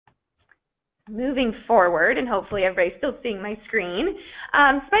moving forward, and hopefully everybody's still seeing my screen,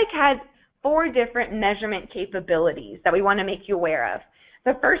 Spike has 4 different measurement capabilities that we want to make you aware of.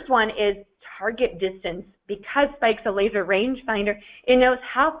 The first one is target distance. Because Spike's a laser rangefinder, it knows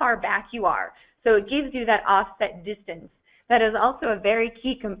how far back you are. So it gives you that offset distance. That is also a very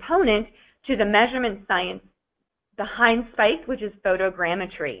key component to the measurement science behind Spike, which is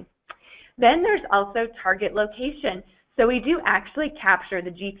photogrammetry. Then there's also target location. So we do actually capture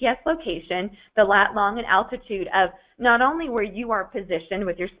the GPS location, the lat, long, and altitude of not only where you are positioned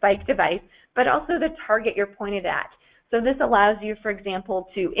with your Spike device, but also the target you're pointed at. So this allows you, for example,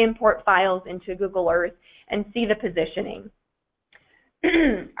 to import files into Google Earth and see the positioning.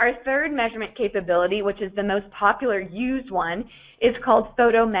 Our third measurement capability, which is the most popular used one, is called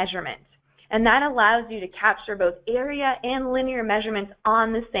photo measurement. And that allows you to capture both area and linear measurements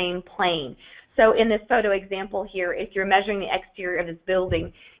on the same plane. So in this photo example here, if you're measuring the exterior of this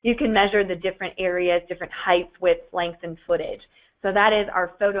building, you can measure the different areas, different heights, widths, lengths, and footage. So that is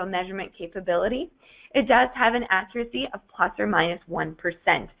our photo measurement capability. It does have an accuracy of plus or minus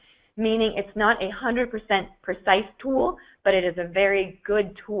 1%, meaning it's not a 100% precise tool, but it is a very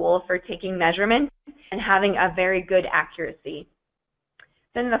good tool for taking measurements and having a very good accuracy.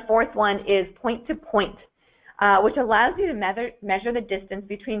 Then the fourth one is point-to-point, which allows you to measure the distance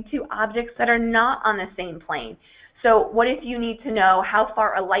between 2 objects that are not on the same plane. So what if you need to know how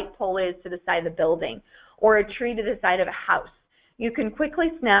far a light pole is to the side of the building or a tree to the side of a house? You can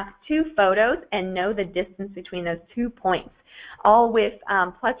quickly snap 2 photos and know the distance between those 2 points, all with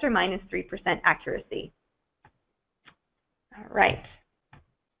plus or minus 3% accuracy. All right.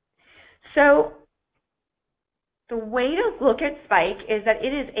 So the way to look at Spike is that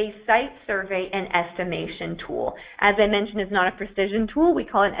it is a site survey and estimation tool. As I mentioned, it's not a precision tool. We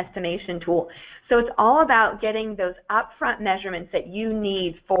call it an estimation tool. So it's all about getting those upfront measurements that you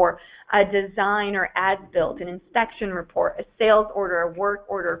need for a design or as-built, an inspection report, a sales order, a work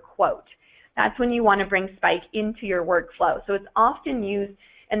order quote. That's when you want to bring Spike into your workflow. So it's often used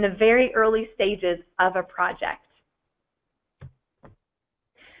in the very early stages of a project.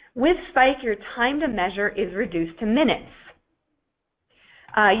 With Spike, your time to measure is reduced to minutes.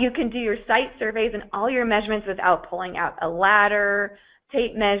 You can do your site surveys and all your measurements without pulling out a ladder,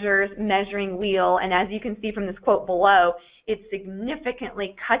 tape measures, measuring wheel, and as you can see from this quote below, it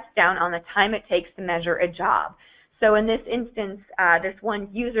significantly cuts down on the time it takes to measure a job. So in this instance, this one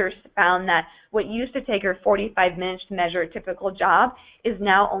user found that what used to take her 45 minutes to measure a typical job is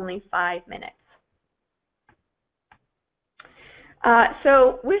now only 5 minutes.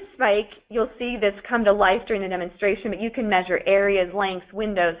 So with Spike, you'll see this come to life during the demonstration, but you can measure areas, lengths,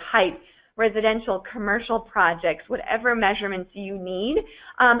 windows, height, residential, commercial projects, whatever measurements you need.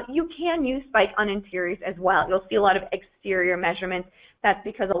 You can use Spike on interiors as well. You'll see a lot of exterior measurements. That's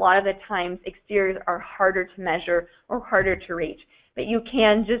because a lot of the times exteriors are harder to measure or harder to reach. But you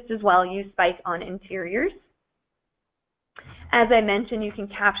can just as well use Spike on interiors. As I mentioned, you can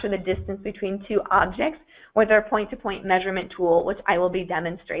capture the distance between 2 objects with our point-to-point measurement tool, which I will be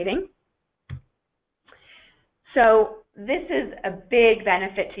demonstrating. So this is a big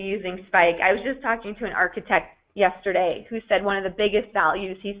benefit to using Spike. I was just talking to an architect yesterday who said one of the biggest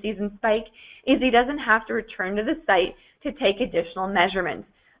values he sees in Spike is he doesn't have to return to the site to take additional measurements.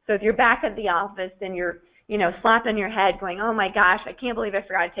 So if you're back at the office and you're slapping your head going, oh my gosh, I can't believe I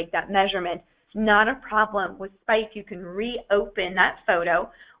forgot to take that measurement, not a problem. With Spike, you can reopen that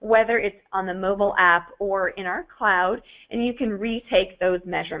photo, whether it's on the mobile app or in our cloud, and you can retake those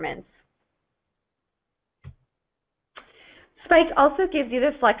measurements. Spike also gives you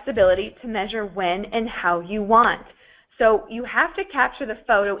the flexibility to measure when and how you want. So you have to capture the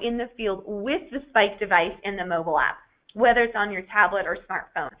photo in the field with the Spike device in the mobile app, whether it's on your tablet or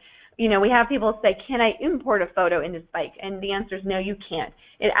smartphone. We have people say, can I import a photo into Spike? And the answer is no, you can't.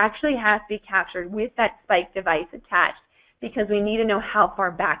 It actually has to be captured with that Spike device attached because we need to know how far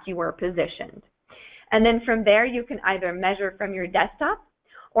back you were positioned. And then from there, you can either measure from your desktop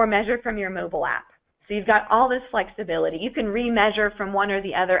or measure from your mobile app. So you've got all this flexibility. You can remeasure from one or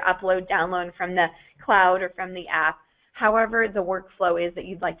the other, upload, download from the cloud or from the app, however the workflow is that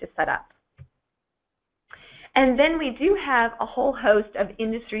you'd like to set up. And then we do have a whole host of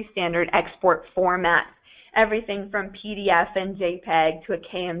industry standard export formats, everything from PDF and JPEG to a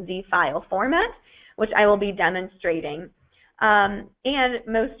KMZ file format, which I will be demonstrating. And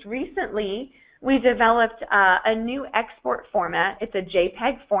most recently, we developed a new export format. It's a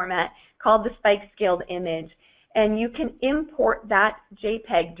JPEG format called the Spike Scaled Image. And you can import that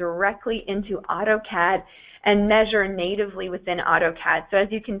JPEG directly into AutoCAD and measure natively within AutoCAD. So as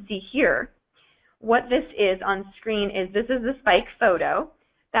you can see here, what this is on screen is this is the Spike photo.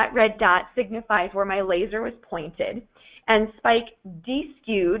 That red dot signifies where my laser was pointed, and Spike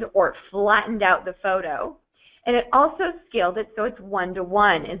de-skewed or flattened out the photo, and it also scaled it so it's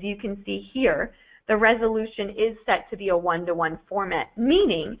 1:1. As you can see here, the resolution is set to be a 1:1 format,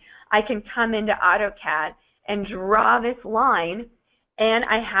 meaning I can come into AutoCAD and draw this line, and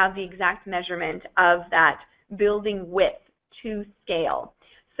I have the exact measurement of that building width to scale.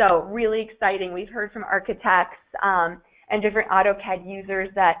 So really exciting. We've heard from architects and different AutoCAD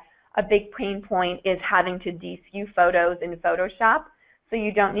users that a big pain point is having to de-skew photos in Photoshop, so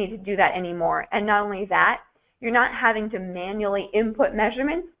you don't need to do that anymore. And not only that, you're not having to manually input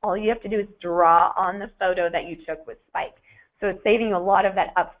measurements. All you have to do is draw on the photo that you took with Spike. So it's saving you a lot of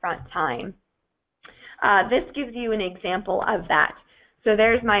that upfront time. This gives you an example of that. So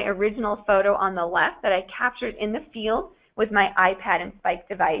there's my original photo on the left that I captured in the field with my iPad and Spike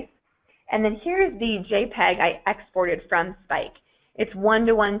device. And then here's the JPEG I exported from Spike. It's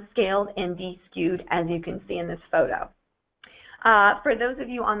 1:1 scaled and de-skewed, as you can see in this photo. For those of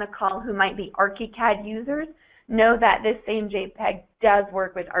you on the call who might be ArchiCAD users, know that this same JPEG does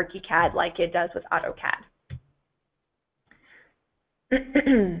work with ArchiCAD like it does with AutoCAD.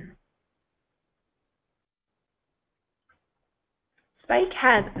 Spike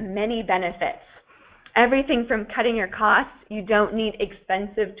has many benefits. Everything from cutting your costs. You don't need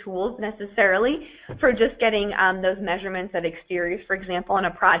expensive tools necessarily for just getting those measurements of exteriors, for example, on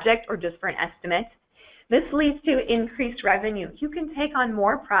a project or just for an estimate. This leads to increased revenue. You can take on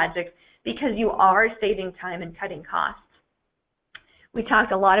more projects because you are saving time and cutting costs. We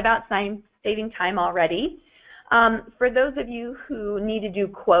talked a lot about saving time already. For those of you who need to do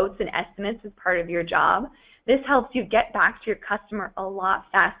quotes and estimates as part of your job, this helps you get back to your customer a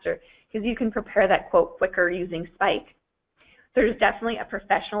lot faster because you can prepare that quote quicker using Spike. There's definitely a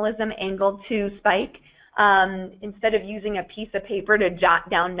professionalism angle to Spike. Instead of using a piece of paper to jot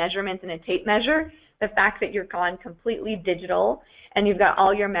down measurements in a tape measure, the fact that you're gone completely digital and you've got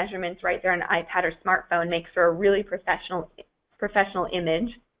all your measurements right there on an iPad or smartphone makes for a really professional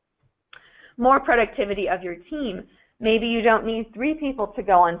image. More productivity of your team. Maybe you don't need 3 people to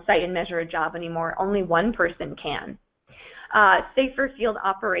go on site and measure a job anymore. Only 1 person can. Safer field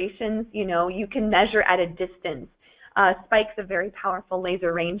operations, you can measure at a distance. Spike's a very powerful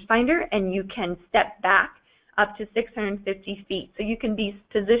laser rangefinder, and you can step back up to 650 feet. So you can be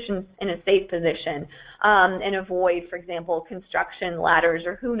positioned in a safe position and avoid, for example, construction ladders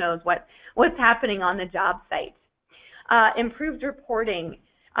or who knows what's happening on the job site. Improved reporting.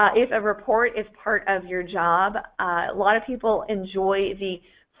 If a report is part of your job, a lot of people enjoy the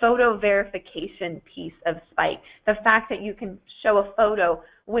photo verification piece of Spike. The fact that you can show a photo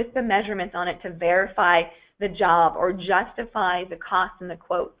with the measurements on it to verify the job or justify the cost and the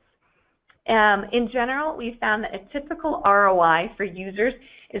quotes. In general, we found that a typical ROI for users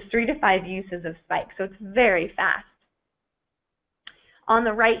is 3 to 5 uses of Spike, so it's very fast. On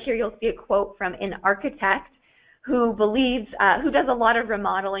the right here, you'll see a quote from an architect who does a lot of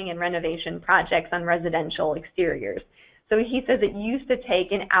remodeling and renovation projects on residential exteriors. So he says it used to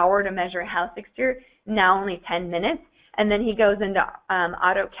take an hour to measure a house exterior, now only 10 minutes, and then he goes into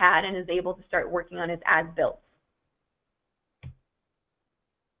AutoCAD and is able to start working on his as-built.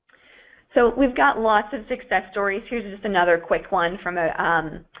 So we've got lots of success stories. Here's just another quick one from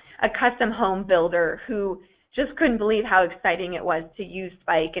a custom home builder who just couldn't believe how exciting it was to use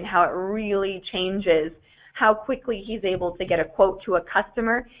Spike and how it really changes how quickly he's able to get a quote to a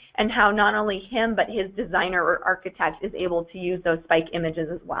customer and how not only him but his designer or architect is able to use those Spike images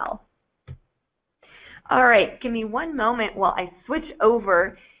as well. All right, give me one moment while I switch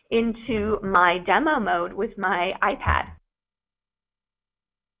over into my demo mode with my iPad.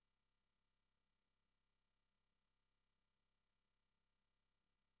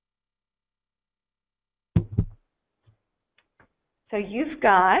 So you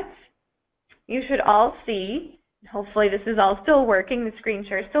should all see, hopefully this is all still working, the screen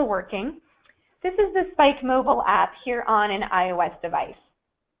share is still working. This is the Spike mobile app here on an iOS device.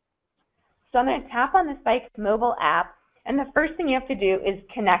 So I'm going to tap on the Spike mobile app, and the first thing you have to do is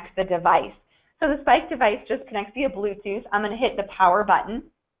connect the device. So the Spike device just connects via Bluetooth. I'm going to hit the power button,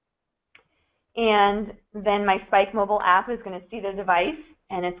 and then my Spike mobile app is going to see the device,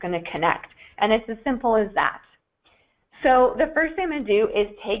 and it's going to connect. And it's as simple as that. So the first thing I'm going to do is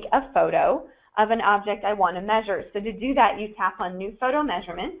take a photo of an object I want to measure. So to do that, you tap on New Photo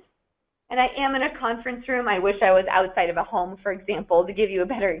Measurements. And I am in a conference room. I wish I was outside of a home, for example, to give you a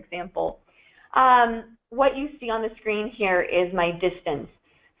better example. What you see on the screen here is my distance.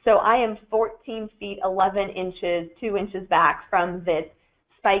 So I am 14 feet 11 inches, 2 inches back from this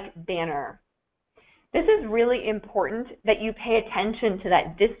Spike banner. This is really important that you pay attention to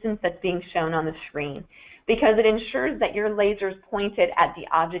that distance that's being shown on the screen, because it ensures that your laser is pointed at the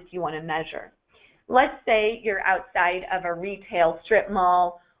object you want to measure. Let's say you're outside of a retail strip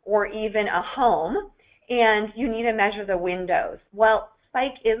mall or even a home, and you need to measure the windows. Well,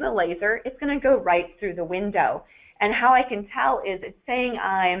 Spike is a laser. It's going to go right through the window. And how I can tell is it's saying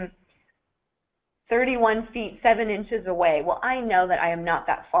I'm 31 feet 7 inches away. Well, I know that I am not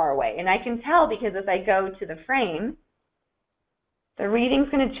that far away. And I can tell because as I go to the frame, the reading's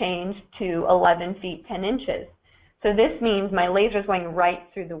going to change to 11 feet 10 inches. So this means my laser is going right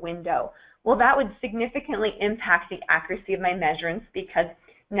through the window. Well, that would significantly impact the accuracy of my measurements because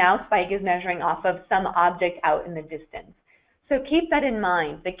now Spike is measuring off of some object out in the distance. So keep that in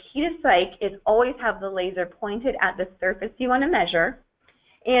mind. The key to Spike is always have the laser pointed at the surface you want to measure,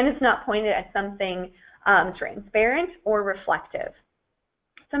 and it's not pointed at something transparent or reflective.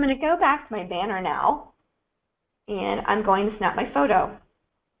 So I'm going to go back to my banner now, and I'm going to snap my photo.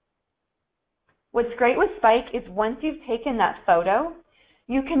 What's great with Spike is once you've taken that photo,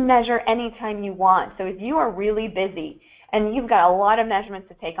 you can measure anytime you want. So if you are really busy and you've got a lot of measurements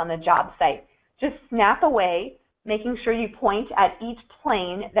to take on the job site, just snap away, making sure you point at each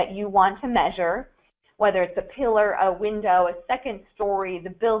plane that you want to measure, whether it's a pillar, a window, a second story, the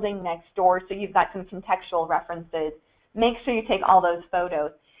building next door, so you've got some contextual references. Make sure you take all those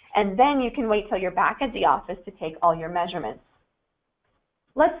photos, and then you can wait till you're back at the office to take all your measurements.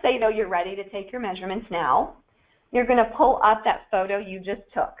 Let's say, though, you're ready to take your measurements now. You're going to pull up that photo you just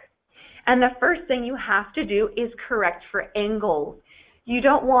took. And the first thing you have to do is correct for angles. You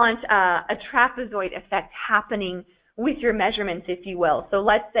don't want a trapezoid effect happening with your measurements, if you will. So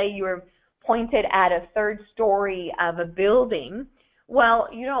let's say you're pointed at a third story of a building. Well,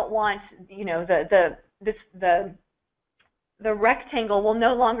 you don't want, the rectangle will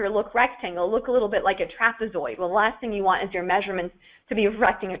no longer look rectangle, look a little bit like a trapezoid. Well, the last thing you want is your measurements to be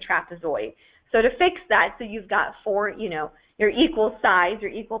reflecting a trapezoid. So to fix that, so you've got your equal size,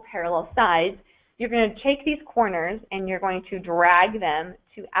 your equal parallel sides, you're going to take these corners and you're going to drag them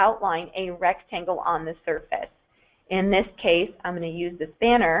to outline a rectangle on the surface. In this case, I'm going to use this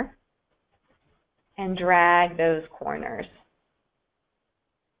banner and drag those corners.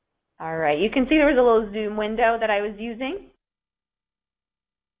 All right, you can see there was a little zoom window that I was using.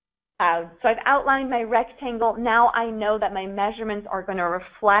 So I've outlined my rectangle. Now I know that my measurements are going to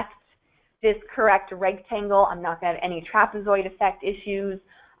reflect this correct rectangle. I'm not going to have any trapezoid effect issues.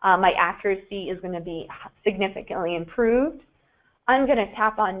 My accuracy is going to be significantly improved. I'm going to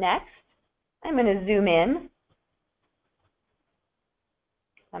tap on next. I'm going to zoom in.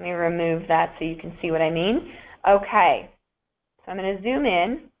 Let me remove that so you can see what I mean. Okay, so I'm going to zoom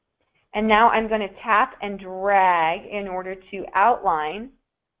in, and now I'm going to tap and drag in order to outline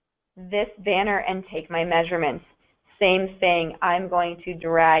this banner and take my measurements. Same thing, I'm going to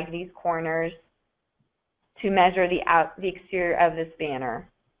drag these corners to measure the exterior of this banner.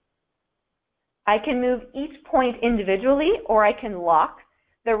 I can move each point individually, or I can lock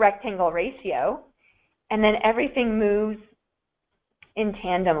the rectangle ratio, and then everything moves in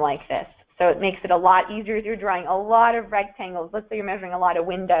tandem like this. So it makes it a lot easier if you're drawing a lot of rectangles. Let's say you're measuring a lot of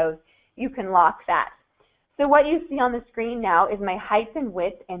windows, you can lock that. So what you see on the screen now is my height and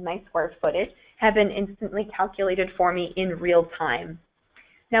width and my square footage have been instantly calculated for me in real time.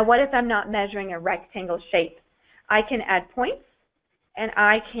 Now what if I'm not measuring a rectangle shape? I can add points, and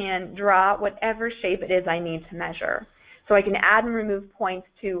I can draw whatever shape it is I need to measure. So I can add and remove points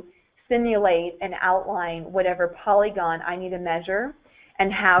to simulate and outline whatever polygon I need to measure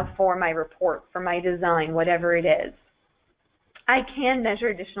and have for my report, for my design, whatever it is. I can measure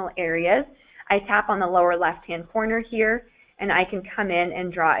additional areas. I tap on the lower left-hand corner here, and I can come in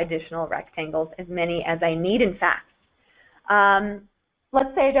and draw additional rectangles, as many as I need, in fact.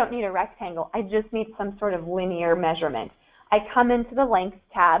 Let's say I don't need a rectangle. I just need some sort of linear measurement. I come into the Length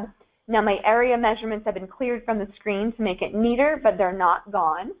tab. Now my area measurements have been cleared from the screen to make it neater, but they're not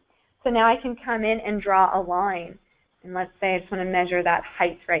gone. So now I can come in and draw a line. And let's say I just want to measure that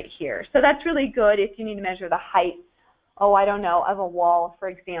height right here. So that's really good if you need to measure the height, I don't know, of a wall, for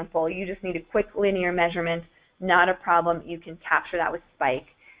example. You just need a quick linear measurement. Not a problem. You can capture that with Spike.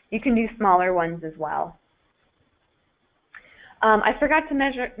 You can do smaller ones as well. I forgot to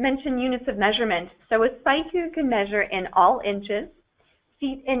mention units of measurement. So with Spike, you can measure in all inches,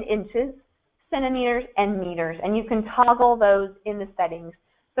 feet in inches, centimeters, and meters. And you can toggle those in the settings.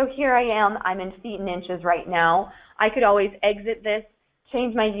 So here I am. I'm in feet and inches right now. I could always exit this,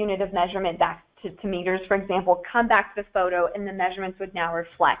 change my unit of measurement back to meters, for example, come back to the photo, and the measurements would now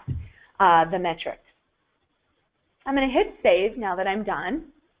reflect the metrics. I'm going to hit save now that I'm done.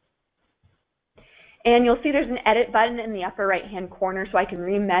 And you'll see there's an edit button in the upper right-hand corner so I can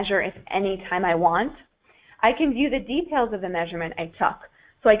remeasure if any time I want. I can view the details of the measurement I took.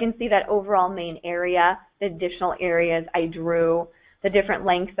 So I can see that overall main area, the additional areas I drew, the different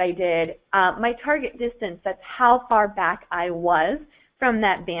lengths I did, my target distance, that's how far back I was from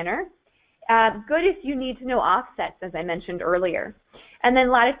that banner. Good if you need to know offsets, as I mentioned earlier. And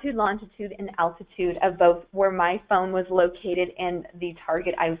then latitude, longitude, and altitude of both where my phone was located and the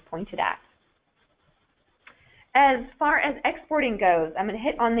target I was pointed at. As far as exporting goes, I'm going to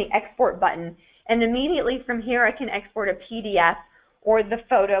hit on the export button, and immediately from here I can export a PDF or the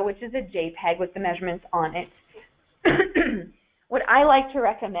photo, which is a JPEG with the measurements on it. What I like to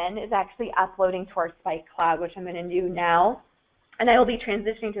recommend is actually uploading to our Spike Cloud, which I'm going to do now, and I will be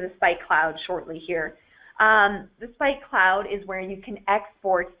transitioning to the Spike Cloud shortly here. The Spike Cloud is where you can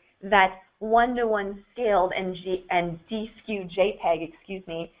export that one-to-one scaled and de-skewed JPEG,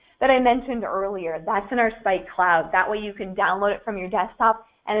 that I mentioned earlier. That's in our Spike Cloud. That way you can download it from your desktop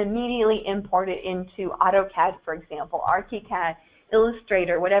and immediately import it into AutoCAD, for example, ArchiCAD,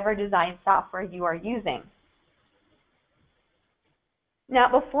 Illustrator, whatever design software you are using. Now,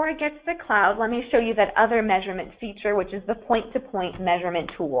 before I get to the cloud, let me show you that other measurement feature, which is the point-to-point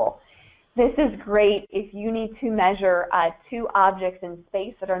measurement tool. This is great if you need to measure two objects in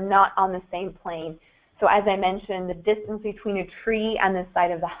space that are not on the same plane. So as I mentioned, the distance between a tree and the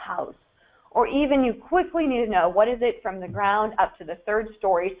side of the house. Or even you quickly need to know what is it from the ground up to the third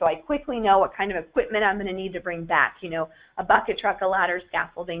story, so I quickly know what kind of equipment I'm going to need to bring back, a bucket truck, a ladder,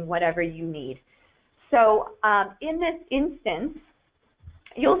 scaffolding, whatever you need. So in this instance,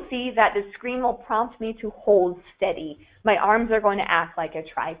 you'll see that the screen will prompt me to hold steady. My arms are going to act like a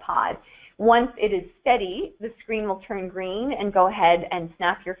tripod. Once it is steady, the screen will turn green and go ahead and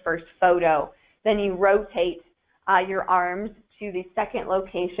snap your first photo. Then you rotate your arms to the second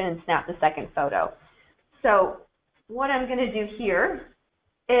location and snap the second photo. So what I'm going to do here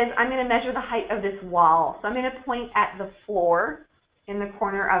is I'm going to measure the height of this wall. So I'm going to point at the floor in the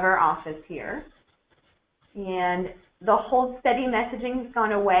corner of our office here. And the hold steady messaging has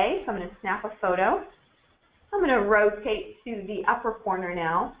gone away, so I'm going to snap a photo. I'm going to rotate to the upper corner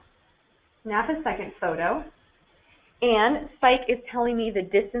now, snap a second photo, and Spike is telling me the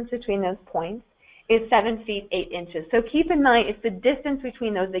distance between those points is 7 feet 8 inches. So keep in mind it's the distance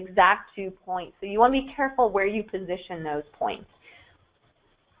between those exact 2 points. So you want to be careful where you position those points.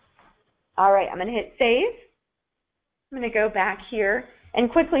 All right, I'm going to hit save. I'm going to go back here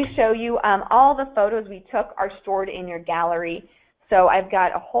and quickly show you all the photos we took are stored in your gallery. So I've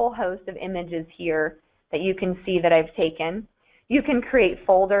got a whole host of images here that you can see that I've taken. You can create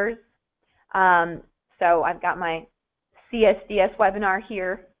folders. So I've got my CSDS webinar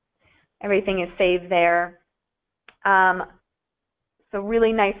here. Everything is saved there. So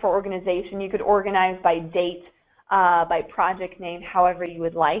really nice for organization. You could organize by date, by project name, however you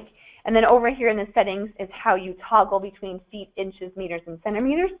would like. And then over here in the settings is how you toggle between feet, inches, meters, and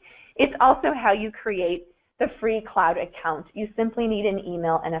centimeters. It's also how you create the free cloud account. You simply need an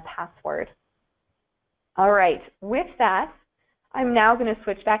email and a password. All right, with that, I'm now going to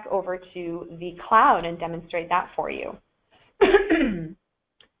switch back over to the cloud and demonstrate that for you.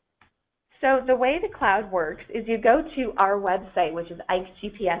 So the way the cloud works is you go to our website, which is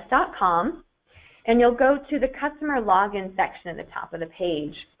ikesgps.com, and you'll go to the customer login section at the top of the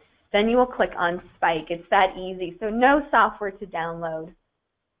page. Then you will click on Spike. It's that easy, so no software to download.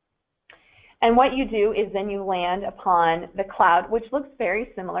 And what you do is then you land upon the cloud, which looks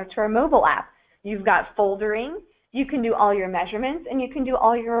very similar to our mobile app. You've got foldering, you can do all your measurements, and you can do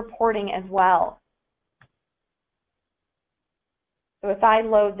all your reporting as well. So if I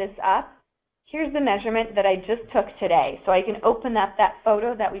load this up, here's the measurement that I just took today. So I can open up that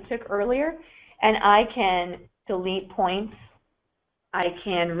photo that we took earlier, and I can delete points. I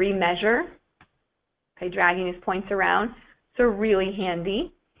can remeasure, okay, dragging these points around, so really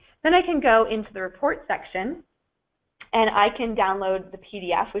handy. Then I can go into the report section, and I can download the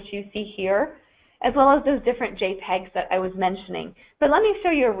PDF, which you see here, as well as those different JPEGs that I was mentioning. But let me show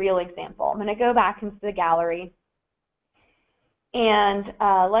you a real example. I'm going to go back into the gallery, and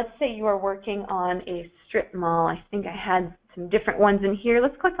let's say you are working on a strip mall. I think I had some different ones in here.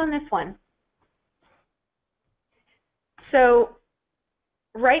 Let's click on this one. So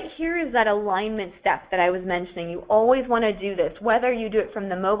right here is that alignment step that I was mentioning. You always want to do this, whether you do it from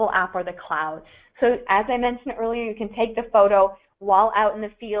the mobile app or the cloud. So as I mentioned earlier, you can take the photo while out in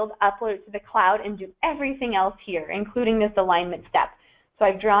the field, upload it to the cloud, and do everything else here, including this alignment step. So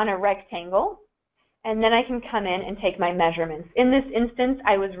I've drawn a rectangle, and then I can come in and take my measurements. In this instance,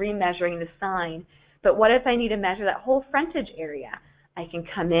 I was remeasuring the sign. But what if I need to measure that whole frontage area? I can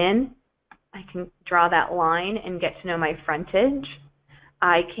come in, I can draw that line and get to know my frontage.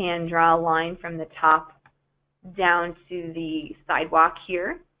 I can draw a line from the top down to the sidewalk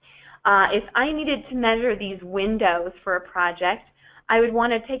here. If I needed to measure these windows for a project, I would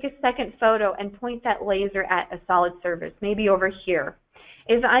want to take a second photo and point that laser at a solid surface, maybe over here.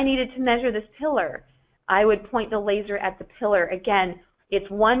 If I needed to measure this pillar, I would point the laser at the pillar. Again, it's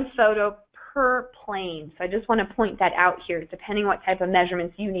one photo per plane, so I just want to point that out here. Depending what type of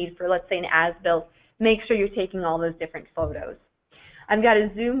measurements you need for, let's say, an as-built, make sure you're taking all those different photos. I've got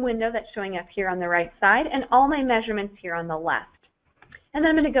a zoom window that's showing up here on the right side and all my measurements here on the left. And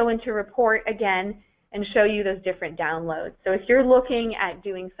then I'm going to go into report again and show you those different downloads. So if you're looking at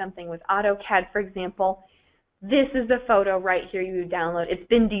doing something with AutoCAD, for example, this is the photo right here you download. It's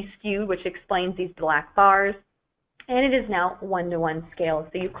been deskewed, which explains these black bars, and it is now 1:1 scale.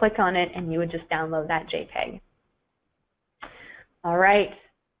 So you click on it and you would just download that JPEG. All right,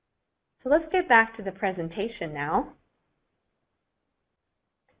 so let's get back to the presentation now.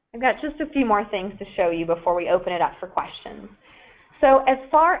 I've got just a few more things to show you before we open it up for questions. So as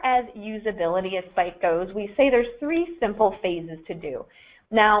far as usability of Spike goes, we say there's 3 simple phases to do.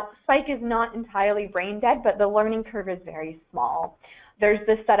 Now, Spike is not entirely brain dead, but the learning curve is very small. There's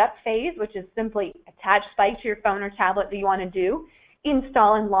the setup phase, which is simply attach Spike to your phone or tablet that you want to do,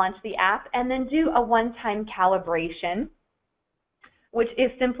 install and launch the app, and then do a one-time calibration, which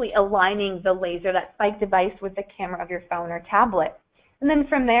is simply aligning the laser, that Spike device, with the camera of your phone or tablet. And then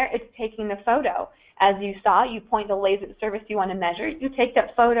from there, it's taking the photo. As you saw, you point the laser at the surface you want to measure, you take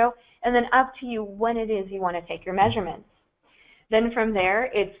that photo, and then up to you when it is you want to take your measurements. Then from there,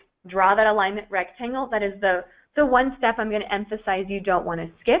 it's draw that alignment rectangle. That is the one step I'm going to emphasize you don't want to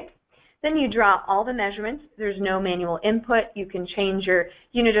skip. Then you draw all the measurements. There's no manual input. You can change your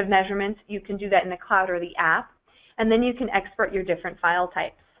unit of measurements. You can do that in the cloud or the app. And then you can export your different file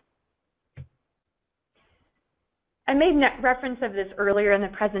types. I made reference of this earlier in the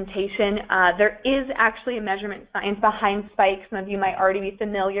presentation. There is actually a measurement science behind Spike. Some of you might already be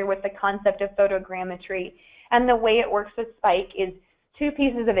familiar with the concept of photogrammetry. And the way it works with Spike is 2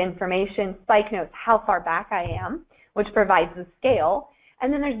 pieces of information. Spike knows how far back I am, which provides the scale.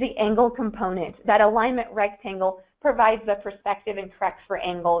 And then there's the angle component. That alignment rectangle provides the perspective and corrects for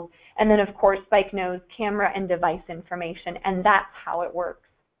angles. And then, of course, Spike knows camera and device information, and that's how it works.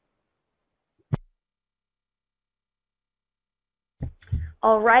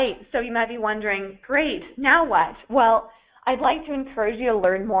 All right, so you might be wondering, great, now what? Well, I'd like to encourage you to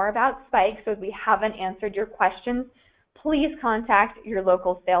learn more about Spike. So if we haven't answered your questions, please contact your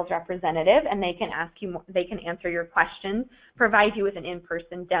local sales representative and they can answer your questions, provide you with an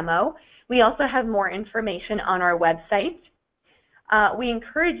in-person demo. We also have more information on our website. We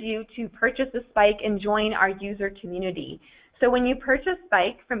encourage you to purchase a Spike and join our user community. So when you purchase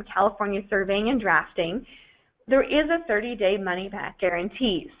Spike from California Surveying and Drafting, there is a 30-day money-back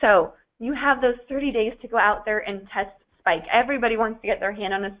guarantee. So you have those 30 days to go out there and test Spike. Everybody wants to get their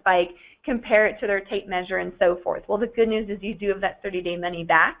hand on a Spike, compare it to their tape measure, and so forth. Well, the good news is you do have that 30-day money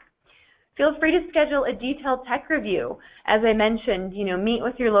back. Feel free to schedule a detailed tech review. As I mentioned, meet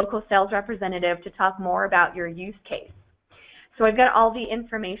with your local sales representative to talk more about your use case. So I've got all the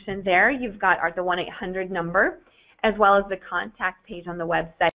information there. You've got the 1-800 number, as well as the contact page on the website.